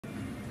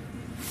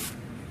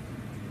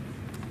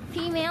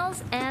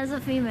females, as a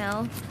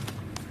female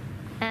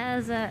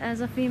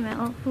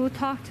who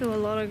talk to a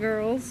lot of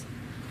girls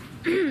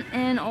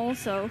and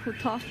also who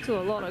talk to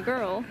a lot of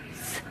girls,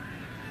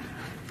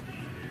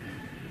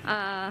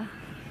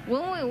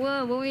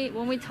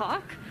 when we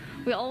talk,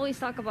 we always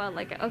talk about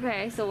like,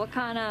 okay, so what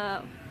kind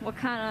of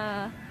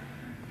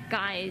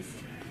guys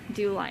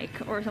do you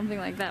like, or something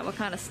like that, what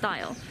kind of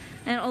style.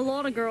 And a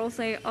lot of girls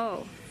say,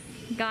 oh,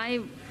 guy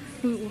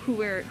who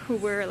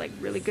wear like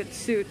really good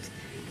suit.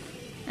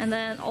 And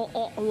then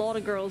a lot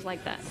of girls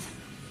like that.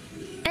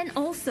 And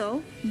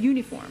also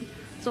uniform,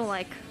 so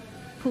like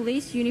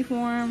police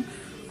uniform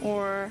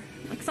or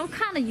like some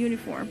kind of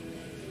uniform.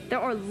 There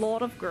are a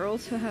lot of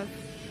girls who have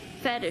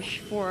fetish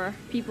for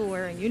people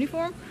wearing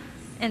uniform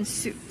and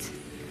suit.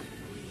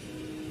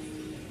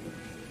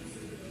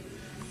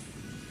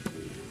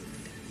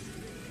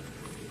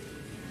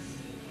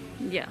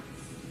 Yeah.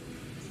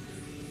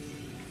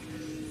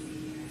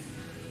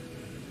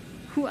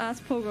 Who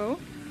asked Pogo?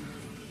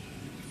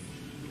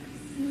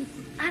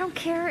 I don't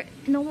care.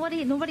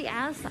 Nobody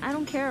asked. I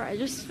don't care. I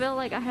just feel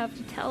like I have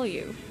to tell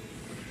you.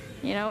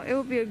 You know, it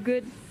would be a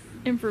good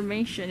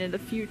information in the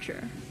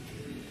future.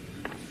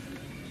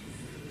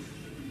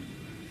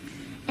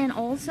 And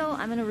also,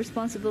 I'm in a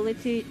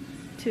responsibility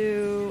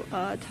to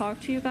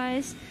talk to you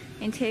guys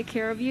and take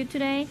care of you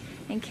today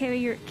and carry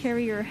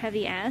your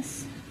heavy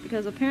ass,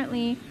 because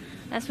apparently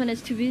Esfand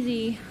is too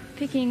busy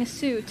picking a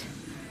suit.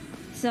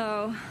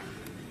 So,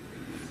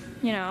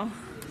 you know.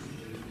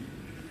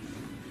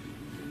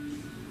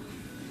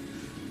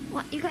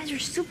 What? You guys are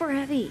super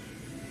heavy.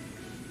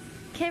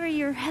 Carry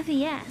your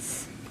heavy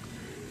ass.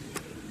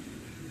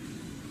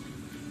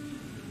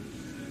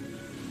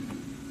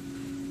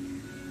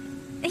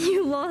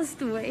 You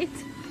lost weight?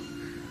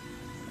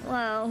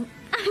 Well,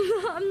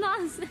 I'm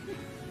not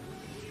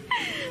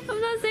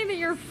saying that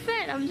you're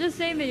fit. I'm just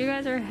saying that you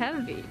guys are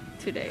heavy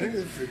today. I think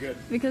this is pretty good.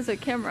 Because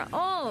of camera.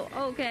 Oh,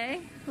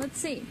 okay. Let's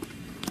see.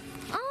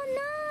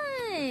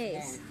 Oh,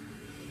 nice.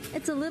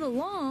 It's a little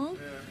long,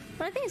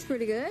 but I think it's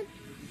pretty good.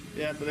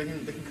 Yeah, but they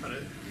can cut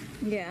it.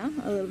 Yeah,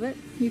 a little bit.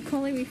 You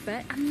calling me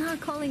fat? I'm not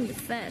calling you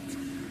fat.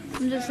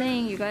 I'm just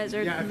saying you guys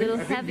are a little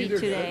heavy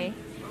today.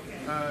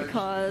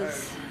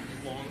 Because,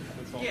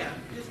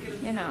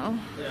 you know,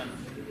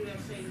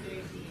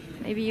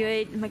 maybe you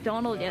ate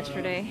McDonald's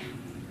yesterday.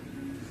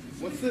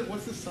 What's the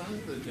size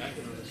of the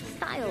jacket on this one?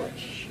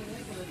 Stylish.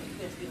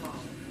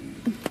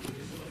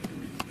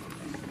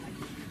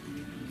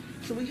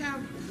 So we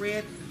have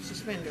red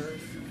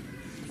suspenders,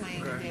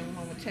 plain and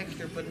one with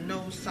texture, but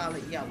no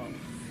solid yellow.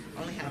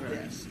 Only have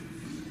this.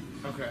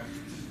 Okay.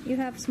 You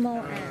have small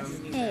ass.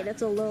 Hey,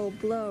 that's a low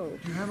blow.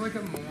 Do you have like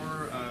a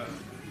more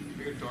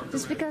bigger, darker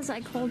Just because I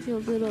called you a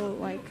little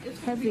like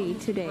heavy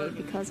today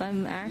because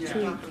I'm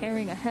actually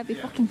carrying a heavy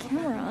fucking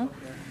camera,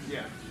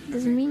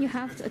 doesn't mean you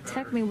have to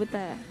attack me with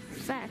that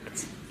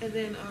fact. And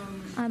then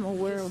I'm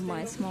aware of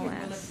my small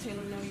ass. Let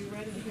Taylor know you're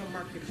ready, and he'll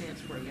mark your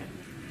pants for you.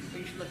 Are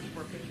you looking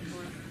for a picture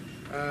for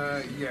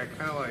it? Yeah,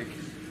 kind of like.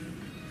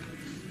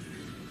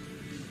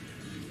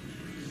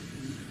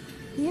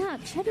 Yeah,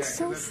 Chet is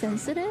so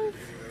sensitive.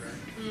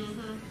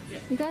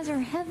 You guys are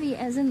heavy,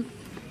 as in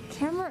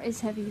camera is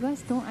heavy. You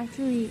guys don't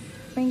actually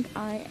think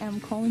I am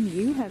calling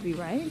you heavy,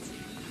 right?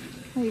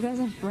 Oh, you guys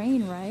have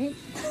brain, right?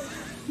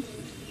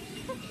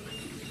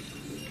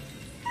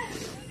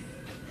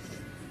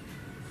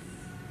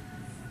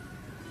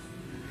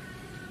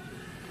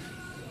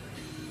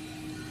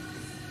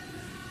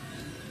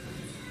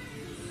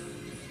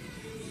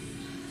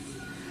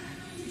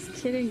 Just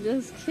kidding,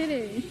 just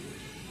kidding.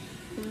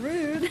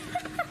 Rude.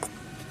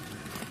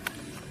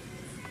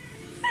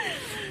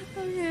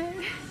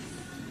 Okay.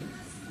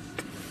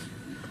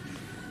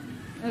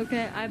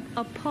 Okay, I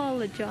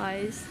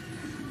apologize.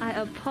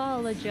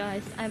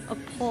 I'm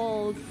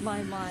appalled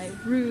by my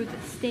rude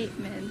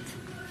statement.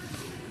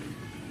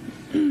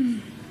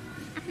 I'm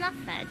not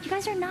fat. You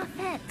guys are not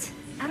fat.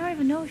 I don't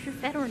even know if you're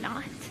fat or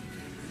not.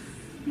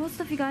 Most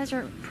of you guys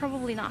are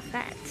probably not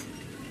fat.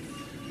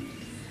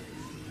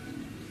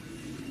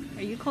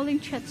 Are you calling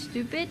Chet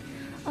stupid?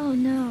 Oh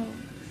no,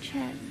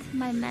 Chet,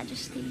 my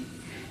majesty.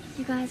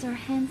 You guys are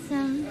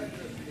handsome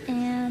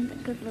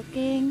and good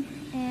looking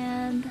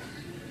and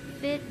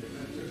fit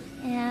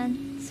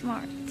and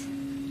smart.